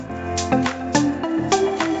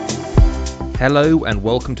Hello and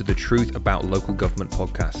welcome to the Truth About Local Government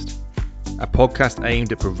podcast, a podcast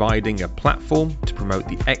aimed at providing a platform to promote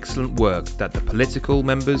the excellent work that the political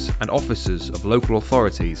members and officers of local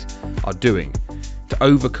authorities are doing to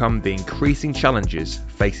overcome the increasing challenges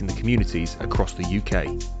facing the communities across the UK.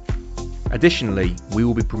 Additionally, we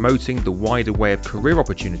will be promoting the wider way of career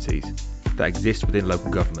opportunities that exist within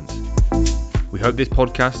local government. We hope this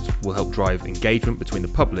podcast will help drive engagement between the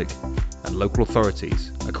public and local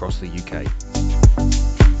authorities across the UK.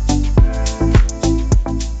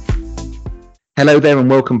 Hello there and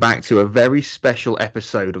welcome back to a very special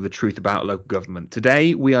episode of The Truth About Local Government.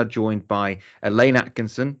 Today we are joined by Elaine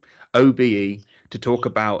Atkinson OBE to talk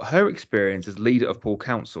about her experience as Leader of Poole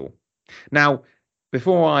Council. Now,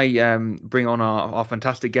 before I bring on our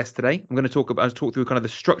fantastic guest today, I'm going to talk through kind of the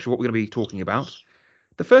structure of what we're going to be talking about.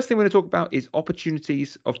 The first thing we're going to talk about is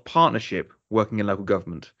opportunities of partnership working in local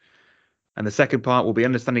government. And the second part will be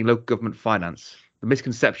understanding local government finance, the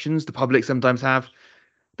misconceptions the public sometimes have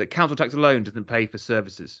that council tax alone doesn't pay for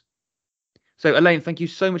services. So, Elaine, thank you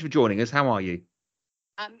so much for joining us. How are you?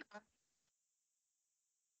 Of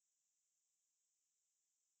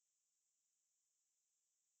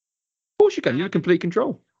course you can. You're in complete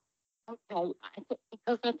control. Okay,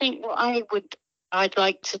 because I think I'd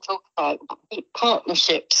like to talk about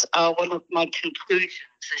partnerships are one of my conclusions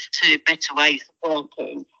as to better ways of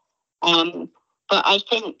working. But I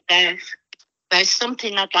think there's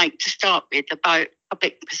something I'd like to start with about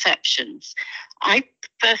public perceptions. I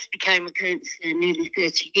first became a councillor nearly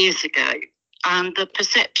 30 years ago, and the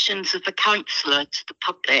perceptions of a councillor to the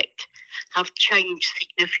public have changed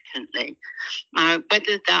significantly.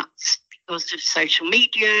 Whether that's because of social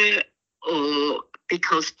media or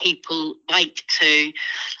because people like to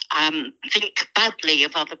think badly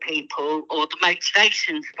of other people or the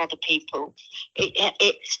motivations of other people,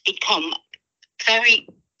 it's become very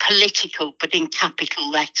political, but in capital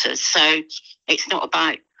letters. So it's not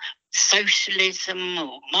about socialism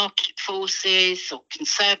or market forces or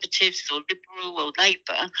conservatives or liberal or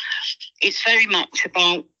Labour. It's very much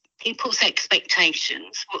about people's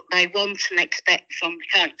expectations, what they want and expect from the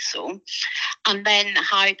council, and then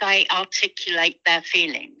how they articulate their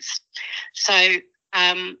feelings. So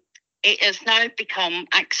it has now become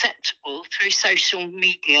acceptable through social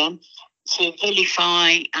media to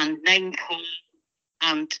vilify and name call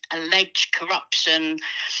and allege corruption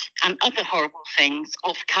and other horrible things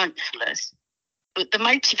of councillors. But the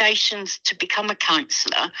motivations to become a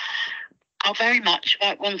councillor are very much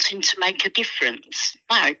about wanting to make a difference.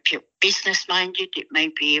 Now, if you're business minded, it may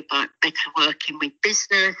be about better working with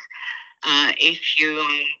business. If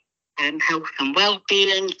you're health and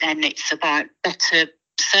well-being, then it's about better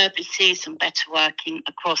services and better working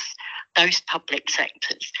across those public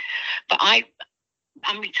sectors. But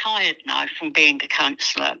I'm retired now from being a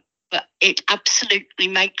councillor, but it absolutely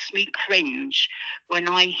makes me cringe when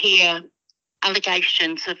I hear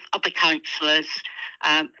allegations of other councillors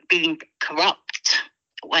being corrupt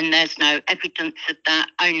when there's no evidence of that,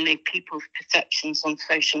 only people's perceptions on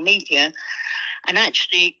social media. And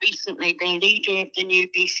actually, recently, the leader of the new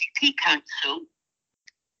BCP Council,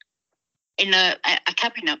 in a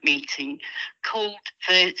cabinet meeting, called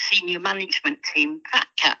the senior management team fat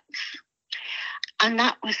cats. And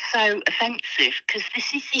that was so offensive because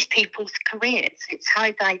this is these people's careers. It's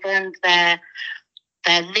how they've earned their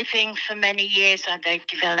living for many years, how they've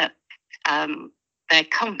developed their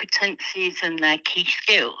competencies and their key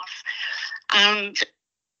skills. And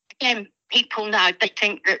again, people now, they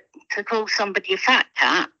think that to call somebody a fat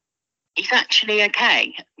cat is actually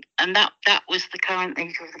okay. And that was the current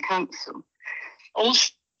leader of the council.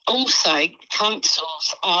 Also,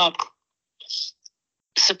 councils are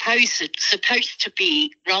supposed to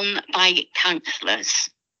be run by councillors,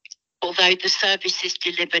 although the service is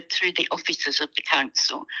delivered through the officers of the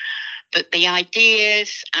council. But the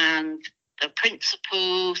ideas and the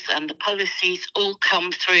principles and the policies all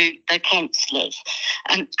come through the councillors.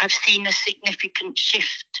 And I've seen a significant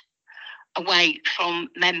shift away from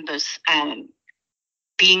members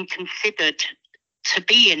being considered to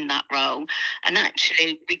be in that role. And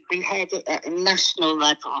actually, we had it at a national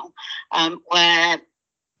level where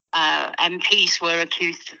MPs were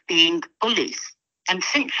accused of being bullies. And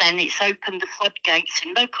since then, it's opened the floodgates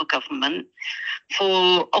in local government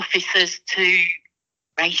for officers to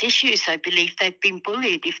raise issues. I believe they've been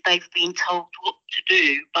bullied if they've been told what to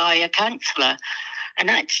do by a councillor. And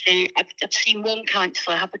actually, I've seen one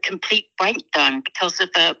councillor have a complete breakdown because of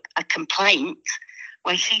a complaint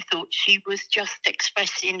where she thought she was just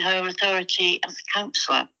expressing her authority as a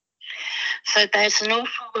councillor. So there's an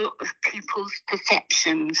awful lot of people's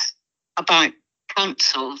perceptions about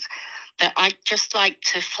councils that I'd just like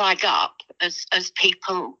to flag up as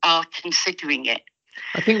people are considering it.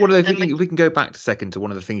 I think one of the things, we can go back a second to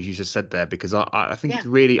one of the things you just said there, because I think it's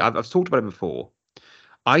really, I've talked about it before.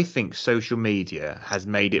 I think social media has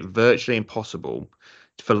made it virtually impossible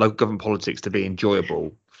for local government politics to be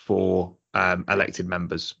enjoyable for elected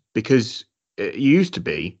members, because it used to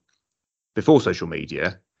be, before social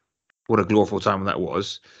media, what a glorified time when that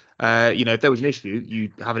was. If there was an issue,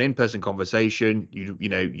 you'd have an in-person conversation.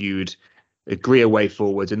 You'd agree a way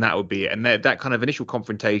forwards, and that would be it. And that kind of initial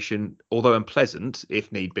confrontation, although unpleasant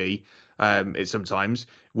if need be, it sometimes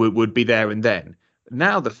would be there and then.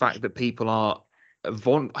 Now the fact that people are I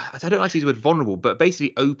don't like to use the word vulnerable, but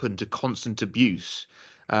basically open to constant abuse,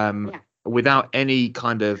 without any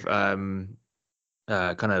kind of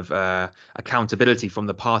accountability from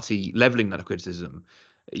the party leveling that criticism.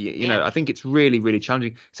 I think it's really, really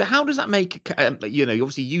challenging. So how does that make,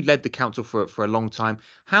 obviously you led the council for a long time.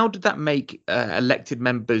 How did that make elected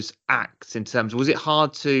members act in terms, was it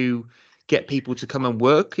hard to get people to come and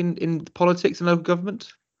work in politics and local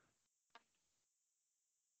government?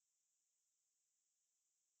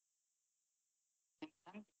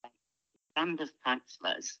 Of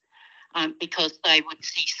councillors, because they would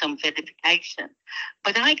see some vilification.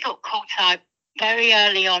 But I got caught out very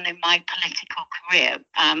early on in my political career.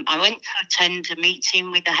 I went to attend a meeting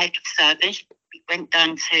with the head of service. We went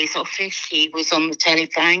down to his office. He was on the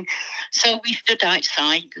telephone. So we stood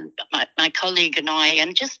outside, my colleague and I,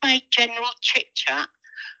 and just made general chit-chat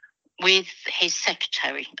with his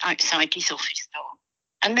secretary outside his office door.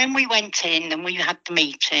 And then we went in and we had the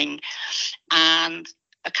meeting, and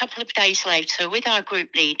a couple of days later, with our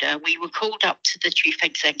group leader, we were called up to the chief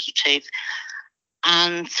executive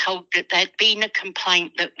and told that there'd been a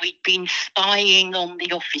complaint that we'd been spying on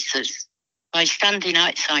the officers by standing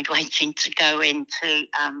outside waiting to go in to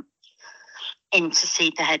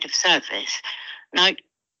see the head of service. Now,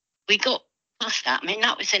 we got past that. I mean,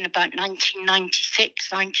 that was in about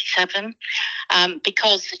 1996, 97,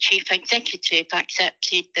 because the chief executive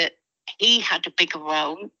accepted that he had a bigger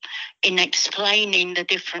role in explaining the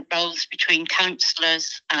different roles between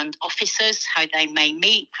councillors and officers, how they may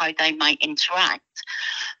meet, how they might interact.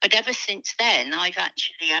 But ever since then, I've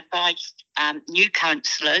actually advised new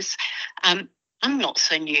councillors, I'm not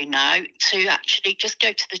so new now, to actually just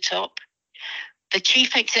go to the top. The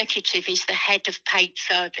chief executive is the head of paid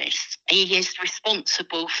service. He is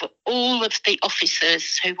responsible for all of the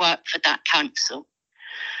officers who work for that council.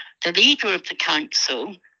 The leader of the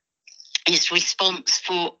council is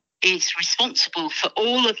responsible for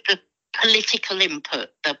all of the political input,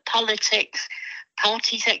 the politics,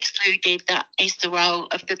 parties excluded. That is the role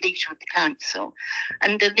of the leader of the council.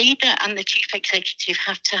 And the leader and the chief executive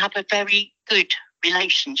have to have a very good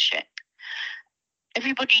relationship.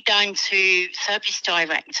 Everybody down to service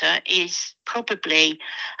director is probably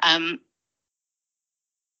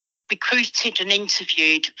recruited and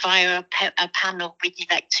interviewed via a panel with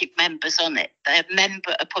elected members on it. They're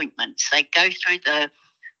member appointments. They go through the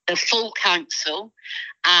full council,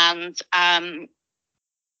 and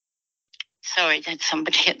sorry, there's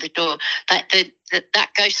somebody at the door. That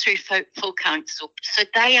goes through full council. So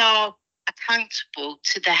they are accountable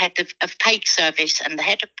to the head of paid service, and the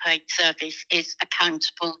head of paid service is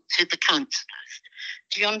accountable to the councillors.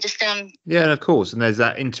 Do you understand? Yeah, and of course. And there's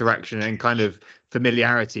that interaction and kind of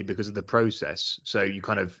familiarity because of the process. So you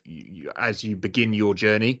kind of, as you begin your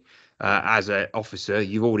journey as an officer,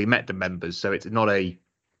 you've already met the members. So it's not a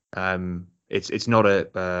it's not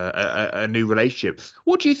a new relationship.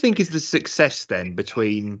 What do you think is the success then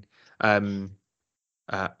between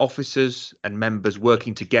officers and members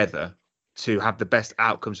working together to have the best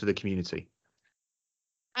outcomes for the community?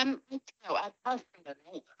 Personally,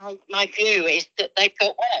 my view is that they've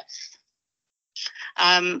got worse.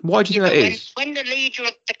 Why do you think that is? When the leader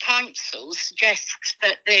of the council suggests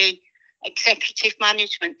that the executive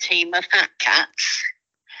management team are fat cats,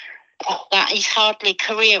 that is hardly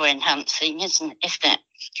career enhancing, isn't it?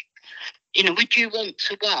 Would you want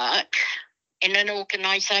to work in an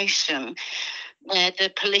organisation where the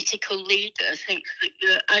political leader thinks that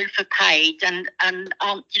you're overpaid and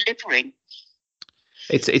aren't delivering?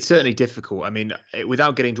 It's certainly difficult. I mean,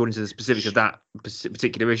 without getting drawn into the specifics of that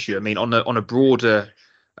particular issue, I mean, on a broader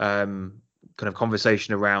kind of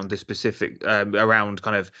conversation around this specific, around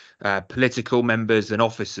kind of political members and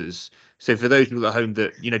officers. So for those people at home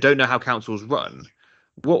that don't know how councils run,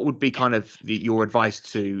 what would be kind of your advice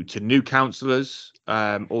to new councillors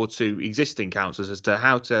or to existing councillors as to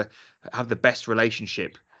how to have the best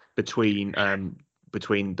relationship between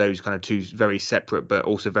those kind of two very separate but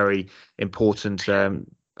also very important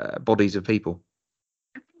bodies of people?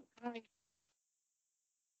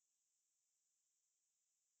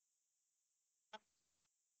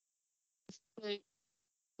 to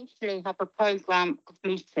usually have a programme of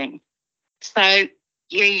meeting. So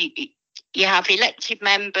you have elected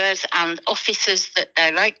members and officers that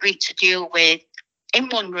they're likely to deal with in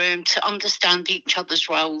one room to understand each other's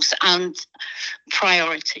roles and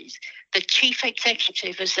priorities. The chief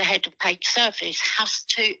executive, as the head of paid service, has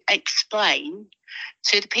to explain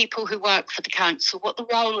to the people who work for the council what the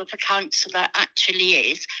role of a councillor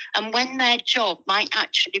actually is, and when their job might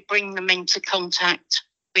actually bring them into contact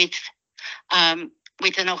with an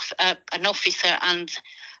officer and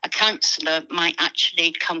a councillor might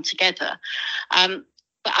actually come together. But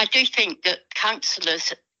I do think that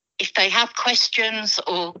councillors, if they have questions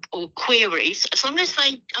or queries, as long as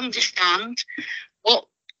they understand what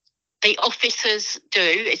the officers do,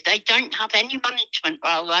 if they don't have any management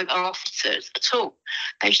role over officers at all,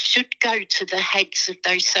 they should go to the heads of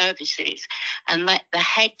those services and let the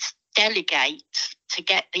heads delegate to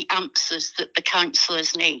get the answers that the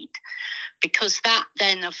councillors need, because that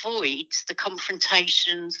then avoids the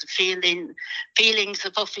confrontations, the feelings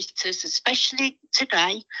of officers, especially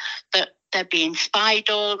today, that they're being spied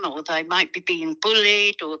on, or they might be being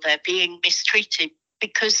bullied, or they're being mistreated,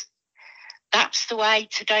 because that's the way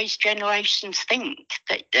today's generations think.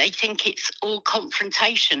 They think it's all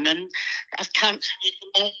confrontation, and as councillors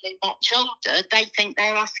are mainly much older, they think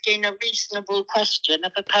they're asking a reasonable question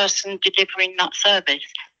of a person delivering that service.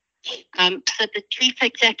 So the chief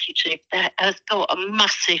executive has got a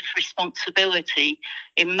massive responsibility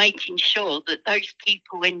in making sure that those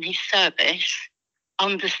people in his service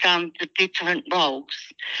understand the different roles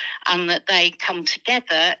and that they come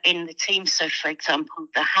together in the team. So, for example,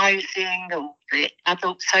 the housing or the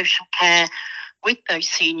adult social care, with those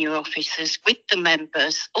senior officers, with the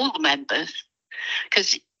members, all the members,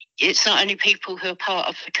 because it's not only people who are part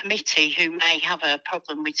of the committee who may have a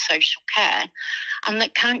problem with social care, and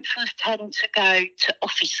that councillors tend to go to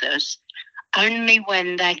officers only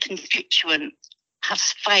when their constituent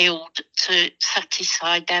has failed to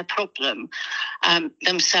satisfy their problem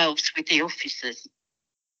themselves with the officers.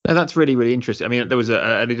 Now, that's really, really interesting. I mean, there was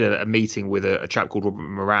I did a meeting with a chap called Robert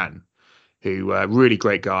Moran, who really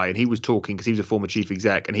great guy, and he was talking because he was a former chief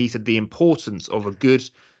exec, and he said the importance of a good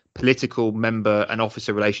political member and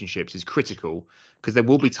officer relationships is critical, because there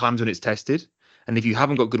will be times when it's tested, and if you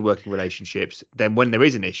haven't got good working relationships, then when there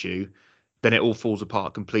is an issue, then it all falls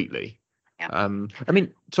apart completely. I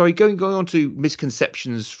mean, sorry, going on to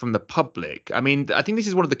misconceptions from the public. I mean, I think this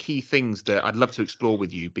is one of the key things that I'd love to explore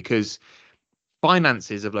with you, because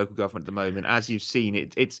finances of local government at the moment, as you've seen,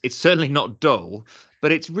 it's certainly not dull,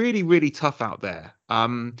 but it's really, really tough out there.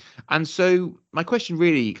 And so my question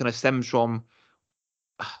really kind of stems from,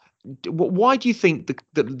 why do you think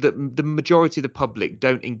the majority of the public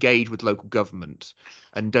don't engage with local government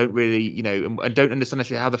and don't really, and don't understand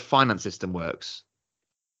actually how the finance system works?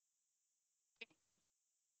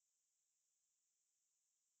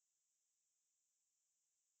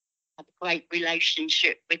 A great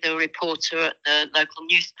relationship with a reporter at the local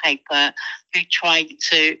newspaper who tried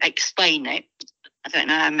to explain it. I don't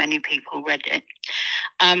know how many people read it.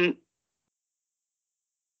 The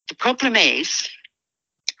problem is,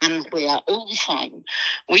 and we are all the same,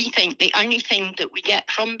 we think the only thing that we get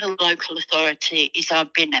from the local authority is our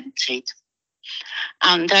bin emptied.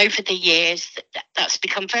 And over the years, that's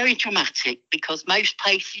become very dramatic, because most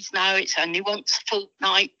places now it's only once a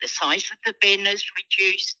fortnight. The size of the bin has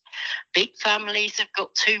reduced. Big families have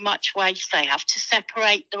got too much waste. They have to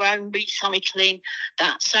separate their own recycling.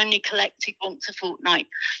 That's only collected once a fortnight.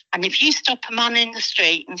 And if you stop a man in the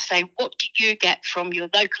street and say, what did you get from your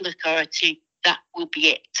local authority? That will be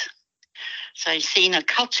it. So he's seen a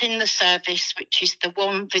cut in the service, which is the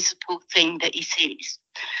one visible thing that he sees.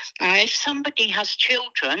 Now, if somebody has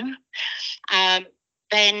children,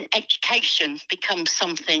 then education becomes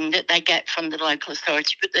something that they get from the local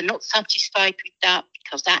authority, but they're not satisfied with that,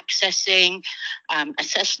 because accessing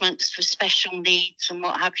assessments for special needs and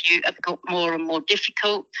what have you have got more and more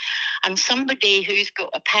difficult. And somebody who's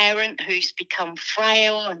got a parent who's become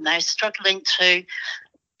frail and they're struggling to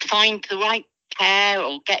find the right care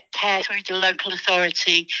or get care through the local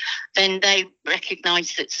authority, then they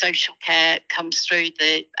recognise that social care comes through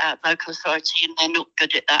the local authority, and they're not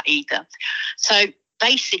good at that either. So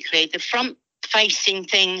basically, the front-facing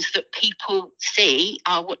things that people see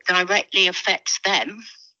are what directly affects them,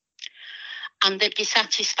 and the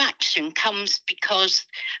dissatisfaction comes because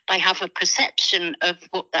they have a perception of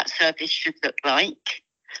what that service should look like,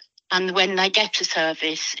 and when they get a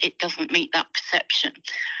service, it doesn't meet that perception.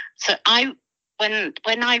 So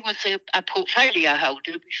when I was a portfolio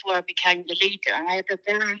holder before I became the leader, I had a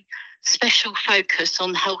very special focus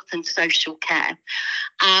on health and social care.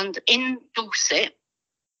 And in Dorset,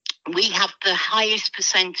 we have the highest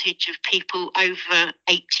percentage of people over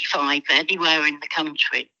 85 anywhere in the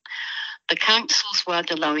country. The councils were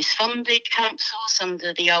the lowest funded councils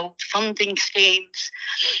under the old funding schemes,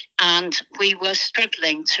 and we were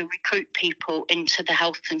struggling to recruit people into the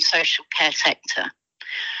health and social care sector.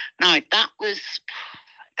 Now, that was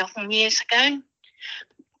a dozen years ago.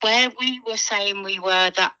 Where we were saying we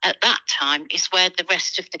were that at that time is where the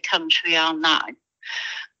rest of the country are now.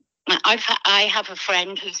 I have a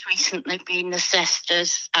friend who's recently been assessed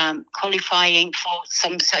as qualifying for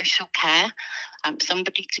some social care,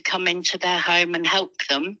 somebody to come into their home and help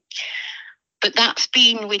them. But that's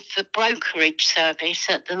been with the brokerage service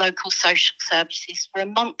at the local social services for a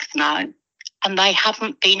month now, and they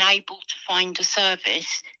haven't been able to find a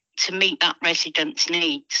service to meet that resident's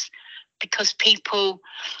needs because people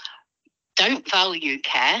don't value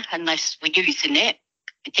care unless we're using it.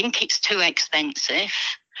 I think it's too expensive.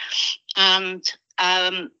 And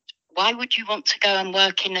why would you want to go and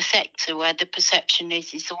work in a sector where the perception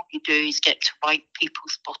is all you do is get to wipe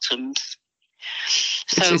people's bottoms?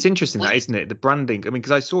 So it's interesting, that, isn't it? The branding. I mean,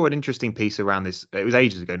 because I saw an interesting piece around this. It was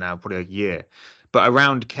ages ago now, probably a year, but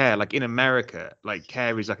around care. Like in America, like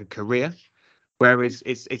care is like a career. Whereas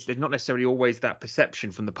it's there's not necessarily always that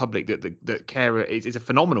perception from the public that carer is a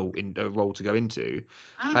phenomenal role to go into,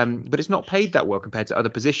 but it's not paid that well compared to other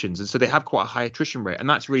positions, and so they have quite a high attrition rate, and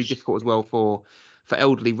that's really difficult as well for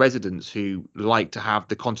elderly residents who like to have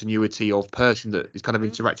the continuity of person that is kind of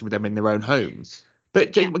interacting with them in their own homes.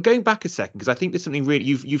 But going back a second, because I think there's something really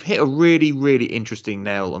you've hit a really interesting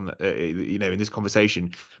nail on in this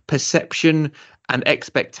conversation: perception and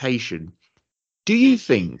expectation. Do you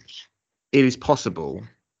think it is possible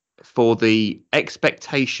for the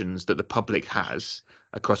expectations that the public has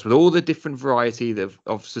across with all the different variety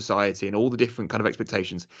of society and all the different kind of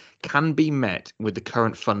expectations can be met with the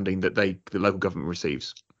current funding that the local government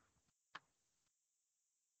receives?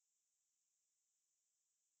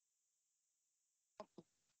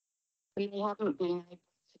 We haven't been able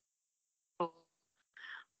to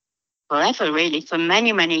forever, really, for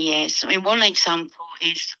many years. I mean, one example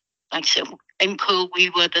is, like I said, in Poole,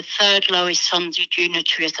 we were the third lowest funded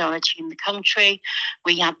unitary authority in the country.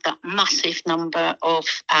 We had that massive number of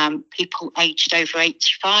people aged over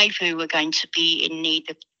 85 who were going to be in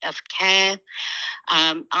need of care.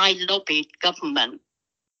 I lobbied government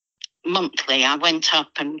monthly. I went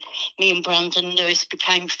up and me and Brandon Lewis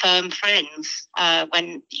became firm friends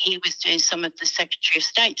when he was doing some of the Secretary of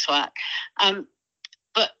State's work.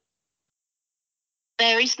 But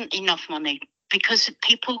there isn't enough money because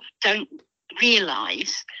people don't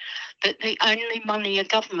realise that the only money a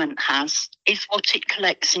government has is what it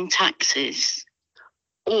collects in taxes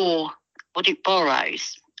or what it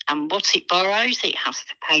borrows. And what it borrows, it has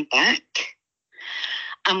to pay back.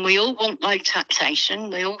 And we all want low taxation.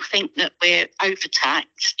 We all think that we're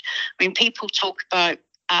overtaxed. I mean, people talk about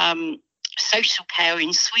social care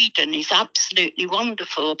in Sweden is absolutely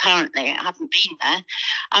wonderful. Apparently, I haven't been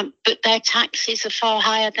there. But their taxes are far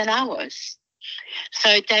higher than ours.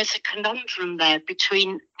 So there's a conundrum there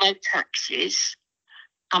between low taxes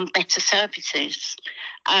and better services.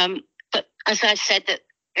 But as I said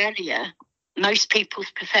earlier, most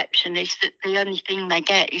people's perception is that the only thing they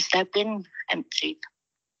get is their bin emptied.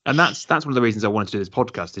 And that's one of the reasons I wanted to do this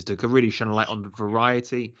podcast, is to really shine a light on the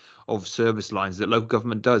variety of service lines that local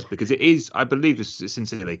government does, because it is, I believe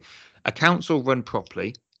sincerely, a council run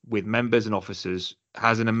properly with members and officers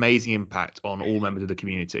has an amazing impact on all members of the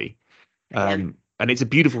community. And it's a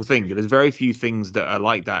beautiful thing. There's very few things that are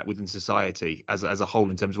like that within society as a whole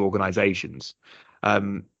in terms of organisations.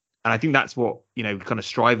 And I think that's what, kind of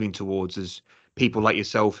striving towards as people like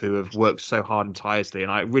yourself who have worked so hard and tirelessly.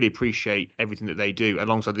 And I really appreciate everything that they do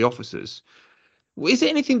alongside the officers. Is there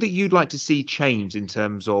anything that you'd like to see change in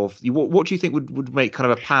terms of what do you think would make kind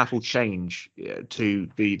of a powerful change to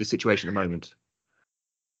the situation at the moment?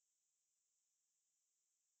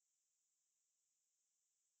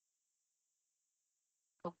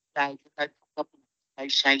 The local government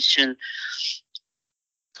association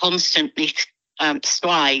constantly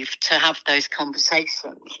strive to have those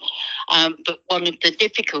conversations. But one of the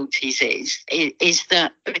difficulties is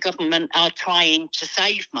that the government are trying to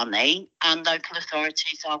save money and local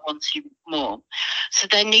authorities are wanting more. So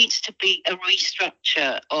there needs to be a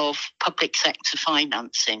restructure of public sector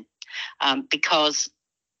financing because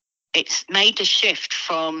it's made a shift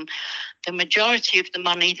from the majority of the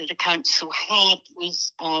money that a council had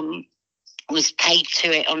was paid to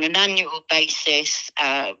it on an annual basis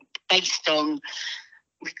based on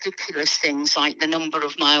ridiculous things like the number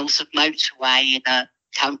of miles of motorway in a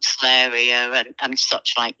council area and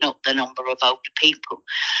such like, not the number of older people.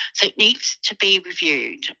 So it needs to be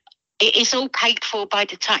reviewed. it is all paid for by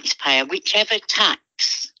the taxpayer, whichever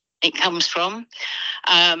tax it comes from.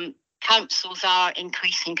 Councils are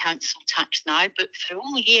increasing council tax now, but for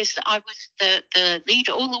all the years that I was the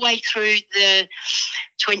leader, all the way through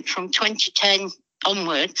from 2010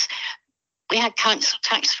 onwards, we had council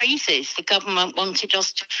tax freezes. The government wanted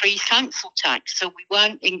us to freeze council tax, so we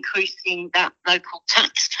weren't increasing that local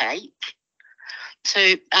tax take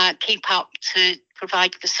to keep up to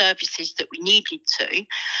provide the services that we needed to.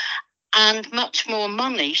 And much more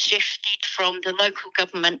money shifted from the local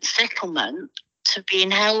government settlement to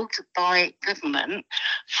being held by government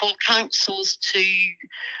for councils to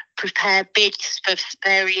prepare bids for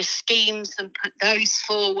various schemes and put those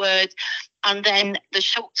forward, and then the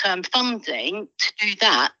short-term funding to do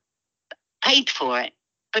that paid for it,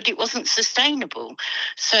 but it wasn't sustainable.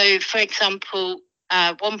 So, for example,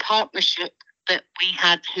 one partnership that we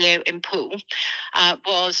had here in Poole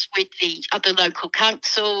was with the other local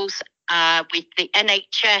councils, with the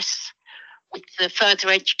NHS, with the further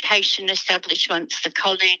education establishments, the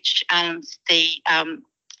college and the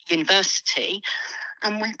university.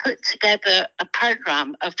 And we put together a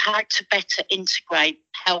programme of how to better integrate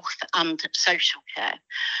health and social care.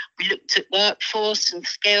 We looked at workforce and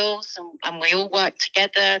skills, and we all worked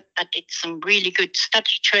together. I did some really good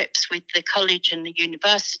study trips with the college and the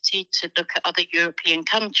university to look at other European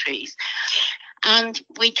countries. And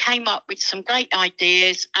we came up with some great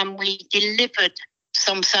ideas, and we delivered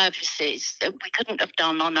some services that we couldn't have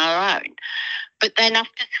done on our own. But then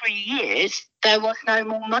after 3 years, there was no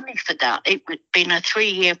more money for that. It had been a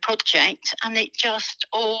 3-year project, and it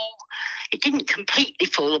didn't completely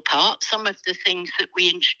fall apart. Some of the things that we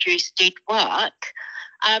introduced did work.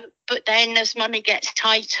 But then as money gets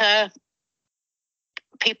tighter,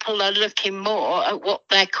 people are looking more at what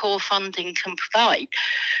their core funding can provide.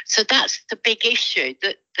 So that's the big issue,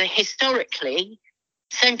 that historically,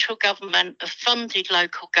 central government have funded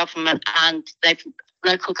local government, and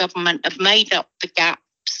local government have made up the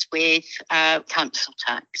gaps with council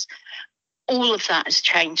tax. All of that has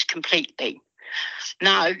changed completely.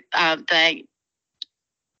 Now they're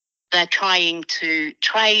trying to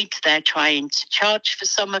trade, they're trying to charge for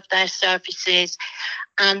some of their services,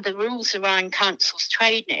 and the rules around councils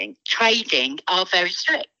trading are very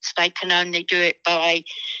strict. They can only do it by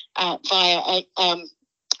via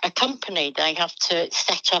a company. They have to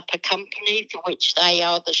set up a company for which they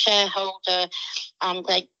are the shareholder, and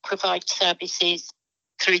they provide services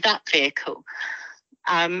through that vehicle.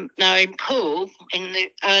 Now in Poole, in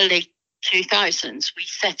the early 2000s, we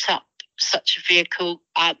set up such a vehicle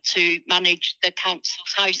to manage the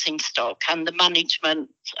council's housing stock and the management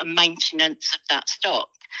and maintenance of that stock.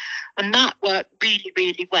 And that worked really,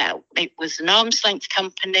 really well. It was an arm's length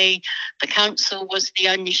company. The council was the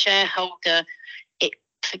only shareholder.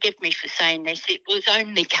 Forgive me for saying this, it was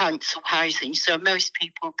only council housing, so most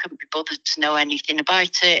people couldn't be bothered to know anything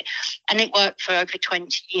about it. And it worked for over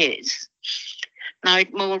 20 years. Now,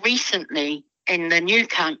 more recently, in the new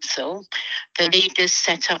council, the leaders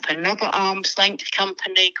set up another arm's length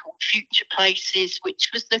company called Future Places,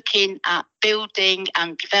 which was looking at building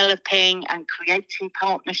and developing and creating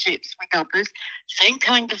partnerships with others. Same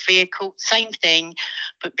kind of vehicle, same thing,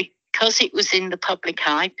 but because it was in the public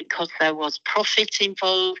eye, because there was profit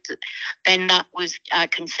involved, then that was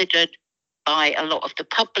considered by a lot of the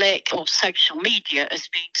public or social media as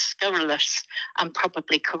being scurrilous and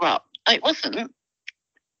probably corrupt. It wasn't.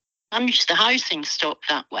 Managed the housing stock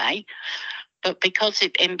that way, but because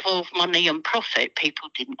it involved money and profit, people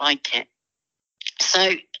didn't like it.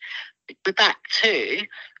 So we're back to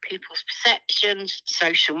people's perceptions,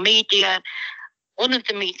 social media. One of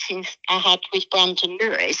the meetings I had with Brandon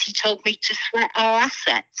Lewis, he told me to sweat our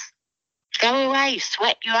assets. Go away,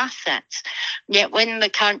 sweat your assets. Yet when the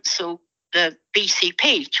council, the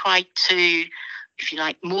BCP, tried to, if you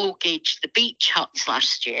like, mortgage the beach huts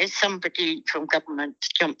last year, somebody from government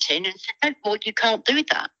jumped in and said, "No, well, you can't do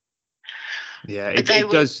that." Yeah, it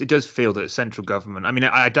does feel that central government. I mean,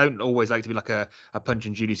 I don't always like to be like a Punch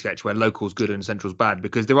and Judy sketch where local's good and central's bad,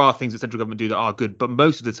 because there are things that central government do that are good, but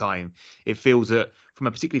most of the time it feels that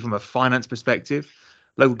particularly from a finance perspective,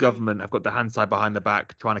 local government have got the hand side behind the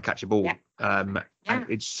back trying to catch a ball. And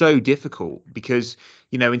it's so difficult because,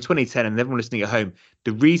 in 2010, and everyone listening at home,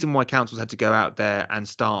 the reason why councils had to go out there and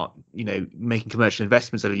start, making commercial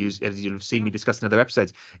investments, as you'll have seen me discuss in other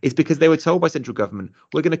episodes, is because they were told by central government,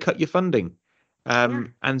 we're going to cut your funding.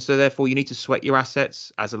 And so therefore you need to sweat your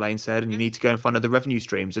assets, as Elaine said, and you need to go and find other revenue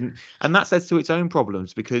streams. And that's led to its own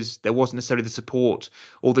problems because there wasn't necessarily the support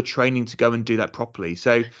or the training to go and do that properly.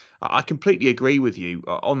 So I completely agree with you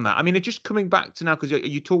on that. I mean, just coming back to now, because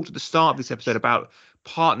you talked at the start of this episode about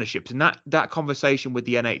partnerships and that conversation with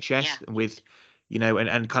the NHS and with, you know,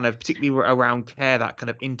 and kind of particularly around care, that kind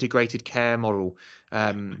of integrated care model.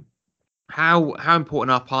 How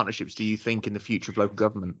important are partnerships, do you think, in the future of local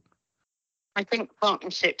government? I think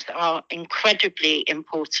partnerships are incredibly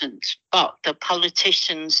important, but the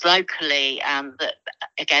politicians locally and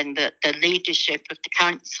the leadership of the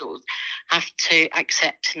councils have to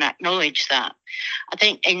accept and acknowledge that. I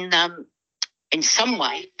think in some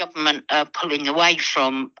way, government are pulling away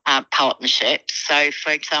from partnerships. So,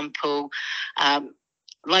 for example,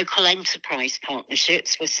 local enterprise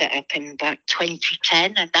partnerships were set up in about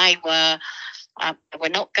 2010, and they were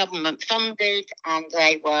not government funded, and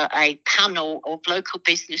they were a panel of local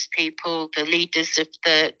business people, the leaders of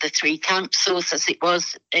the three councils, as it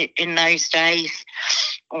was in those days,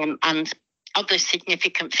 and other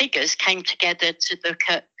significant figures came together to look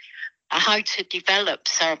at how to develop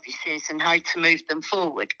services and how to move them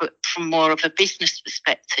forward, but from more of a business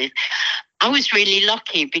perspective. I was really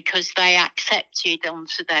lucky because they accepted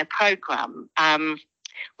onto their programme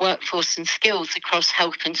workforce and skills across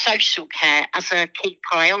health and social care as a key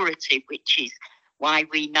priority, which is why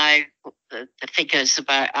we know the figures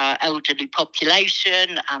about our elderly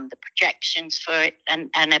population and the projections for it and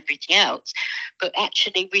everything else. But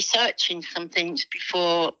actually researching some things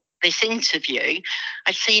before this interview,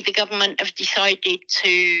 I see the government have decided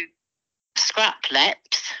to scrap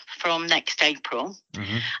LEPs from next April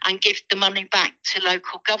and give the money back to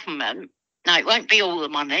local government. Now, it won't be all the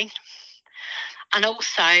money. And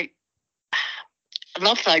also, I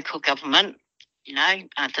love local government, you know,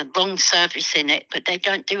 and a long service in it, but they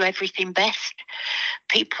don't do everything best.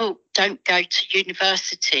 People don't go to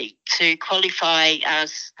university to qualify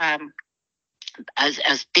as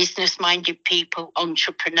business-minded people,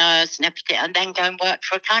 entrepreneurs and everything, and then go and work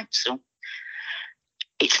for a council.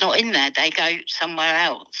 It's not in there. They go somewhere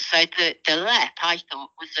else. So the LEP, I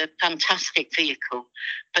thought, was a fantastic vehicle,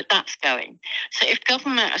 but that's going. So if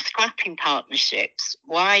government are scrapping partnerships,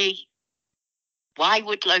 why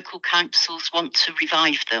would local councils want to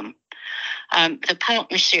revive them? The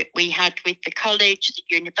partnership we had with the college,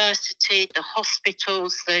 the university, the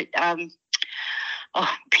hospitals, the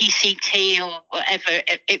PCT or whatever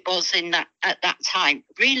it was at that time,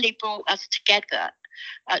 really brought us together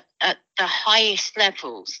at the highest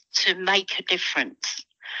levels to make a difference.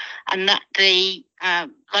 And that the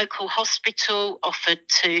local hospital offered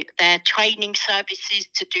to their training services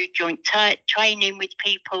to do joint training with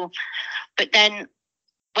people. But then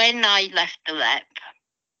when I left the LEP,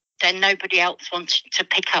 then nobody else wanted to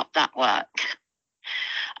pick up that work,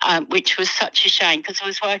 which was such a shame because I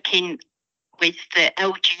was working with the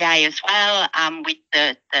LGA as well and with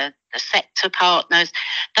the sector partners.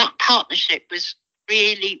 That partnership was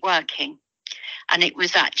really working, and it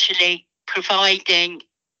was actually providing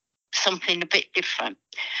something a bit different,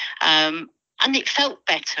 and it felt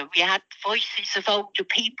better. We had voices of older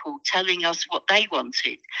people telling us what they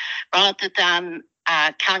wanted rather than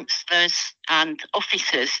councillors and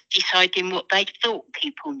officers deciding what they thought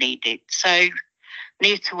people needed. So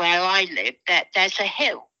near to where I live, there's a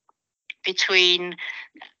hill between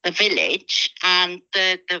the village and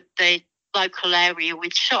the local area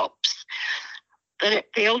with shops.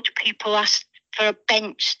 The older people asked for a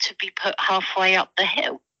bench to be put halfway up the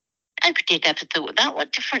hill. Nobody had ever thought of that.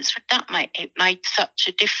 What difference would that make? It made such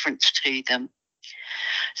a difference to them.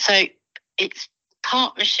 So it's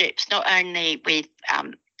partnerships not only with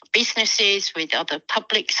businesses, with other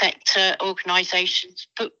public sector organisations,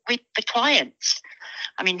 but with the clients.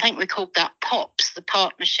 I mean, I think we called that POPS, the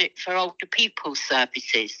Partnership for Older People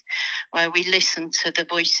Services, where we listen to the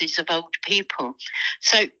voices of older people.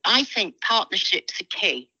 So I think partnerships are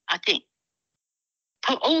key. I think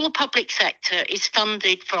all the public sector is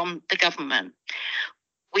funded from the government.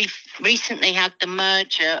 We've recently had the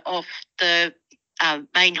merger of the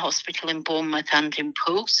main hospital in Bournemouth and in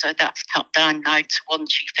Poole, so that's cut down now to one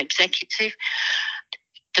chief executive.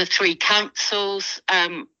 The three councils,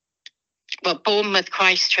 Bournemouth,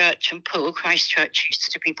 Christchurch and Poole. Christchurch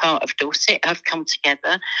used to be part of Dorset, have come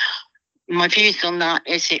together. My views on that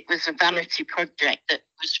is it was a vanity project that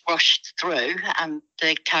was rushed through, and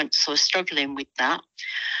the council are struggling with that.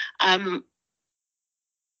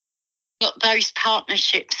 But those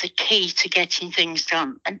partnerships are key to getting things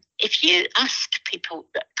done. And if you ask people,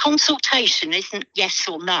 consultation isn't yes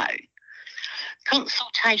or no.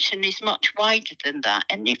 Consultation is much wider than that.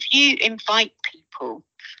 And if you invite people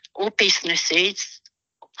or businesses,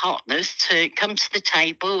 partners, to come to the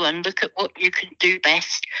table and look at what you can do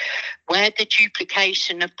best, where the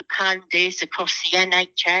duplication of the pound is across the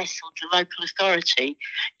NHS or the local authority,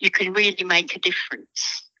 you can really make a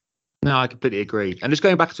difference. No, I completely agree. And just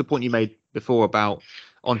going back to a point you made before about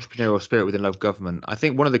entrepreneurial spirit within local government, I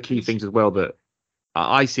think one of the key things as well that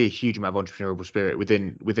I see a huge amount of entrepreneurial spirit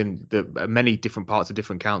within the many different parts of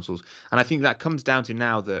different councils. And I think that comes down to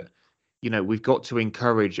now that, we've got to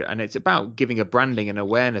encourage, and it's about giving a branding and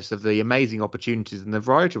awareness of the amazing opportunities and the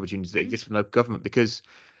variety of opportunities that exist in local government, because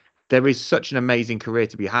there is such an amazing career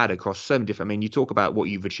to be had across so many different. I mean, you talk about what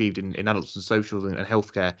you've achieved in adults and socials and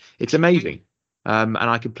healthcare. It's amazing. And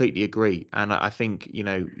I completely agree. And I think,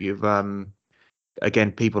 you've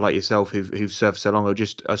again, people like yourself who've served so long are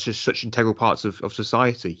just such integral parts of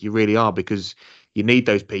society. You really are, because you need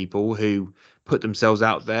those people who put themselves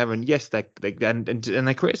out there, and yes, they're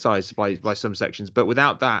criticised by some sections, but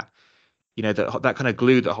without that, that kind of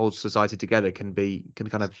glue that holds society together can be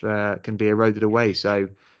eroded away. So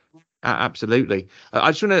absolutely.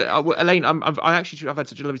 I just want to, Elaine, I've had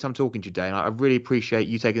such a lovely time talking to you today, and I really appreciate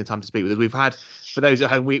you taking the time to speak with us. We've had, for those at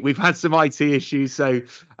home, we've had some IT issues, so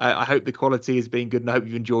I hope the quality has been good, and I hope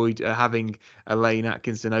you've enjoyed having Elaine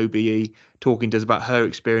Atkinson OBE talking to us about her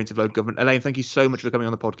experience of local government. Elaine, thank you so much for coming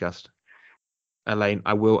on the podcast. Elaine,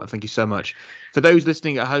 I will, and thank you so much. For those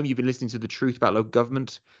listening at home, you've been listening to The Truth About Local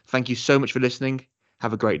Government. Thank you so much for listening.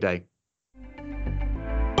 Have a great day.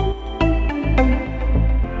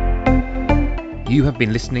 You have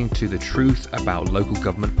been listening to the Truth About Local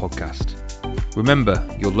Government podcast. Remember,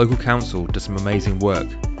 your local council does some amazing work,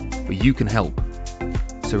 but you can help.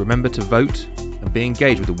 So remember to vote and be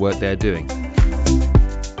engaged with the work they're doing.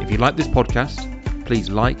 If you like this podcast, please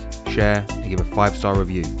like, share, and give a 5-star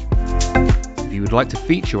review. If you would like to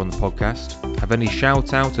feature on the podcast, have any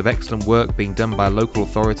shout out of excellent work being done by a local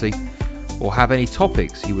authority, or have any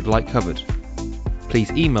topics you would like covered, please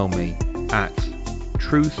email me at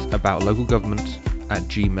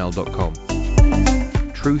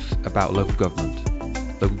truthaboutlocalgovernment@gmail.com. Truth about local government.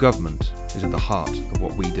 Local government is at the heart of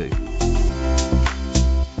what we do.